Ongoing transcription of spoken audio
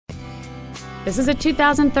This is a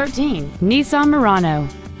 2013 Nissan Murano.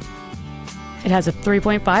 It has a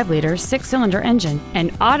 3.5-liter six-cylinder engine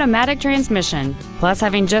and automatic transmission. Plus,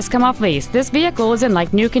 having just come off lease, this vehicle is in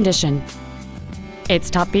like new condition.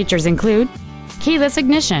 Its top features include keyless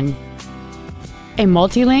ignition, a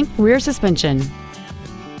multi-link rear suspension,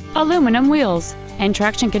 aluminum wheels, and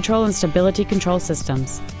traction control and stability control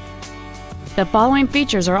systems. The following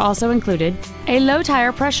features are also included: a low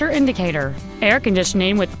tire pressure indicator, air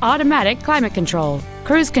conditioning with automatic climate control,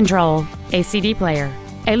 cruise control, a CD player,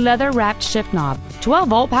 a leather-wrapped shift knob,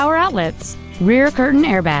 12-volt power outlets, rear curtain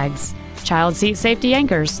airbags, child seat safety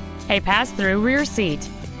anchors, a pass-through rear seat,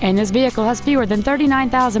 and this vehicle has fewer than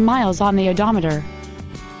 39,000 miles on the odometer.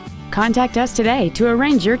 Contact us today to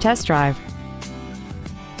arrange your test drive.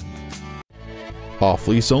 Off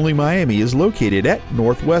Lease Only Miami is located at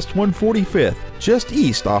Northwest 145th, just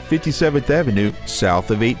east off 57th Avenue,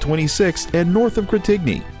 south of 826th, and north of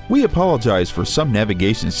Cretigny. We apologize for some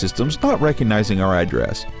navigation systems not recognizing our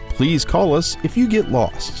address. Please call us if you get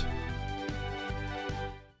lost.